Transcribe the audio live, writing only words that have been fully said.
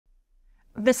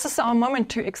this is our moment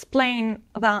to explain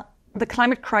that the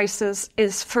climate crisis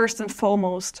is first and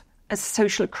foremost a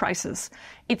social crisis.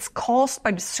 It's caused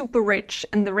by the super rich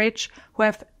and the rich who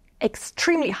have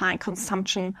extremely high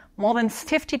consumption, more than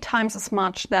 50 times as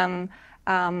much than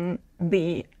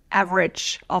the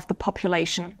average of the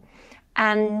population.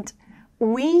 And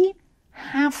we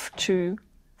have to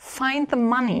find the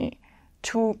money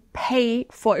to pay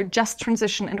for a just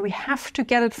transition, and we have to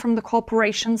get it from the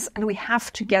corporations, and we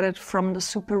have to get it from the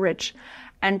super rich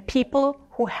and people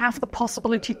who have the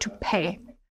possibility to pay.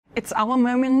 It's our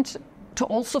moment to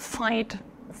also fight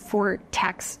for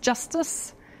tax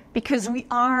justice, because we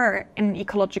are in an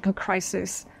ecological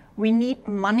crisis. We need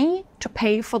money to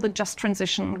pay for the just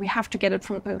transition. We have to get it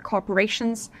from the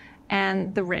corporations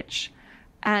and the rich.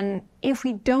 And if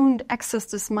we don't access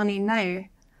this money now,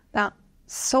 that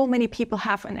so many people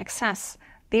have in excess,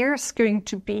 there's going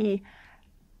to be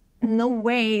no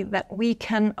way that we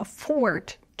can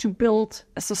afford to build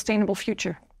a sustainable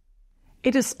future.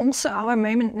 It is also our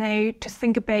moment now to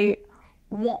think about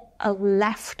what a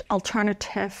left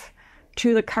alternative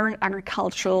to the current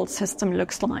agricultural system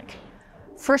looks like.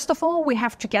 First of all, we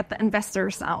have to get the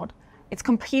investors out. It's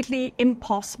completely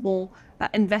impossible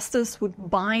that investors would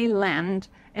buy land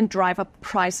and drive up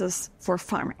prices for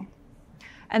farming.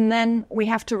 And then we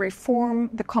have to reform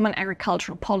the common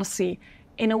agricultural policy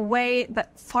in a way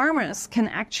that farmers can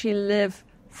actually live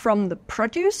from the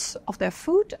produce of their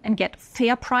food and get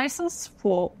fair prices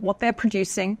for what they're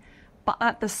producing, but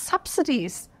that the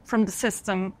subsidies from the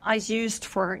system are used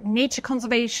for nature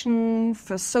conservation,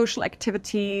 for social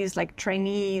activities like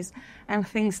trainees and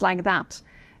things like that.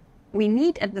 We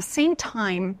need at the same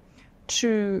time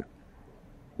to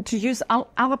use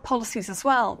our policies as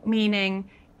well, meaning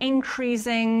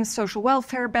increasing social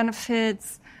welfare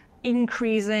benefits,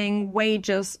 increasing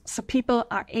wages, so people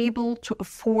are able to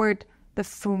afford the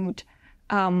food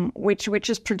which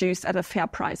is produced at a fair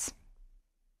price.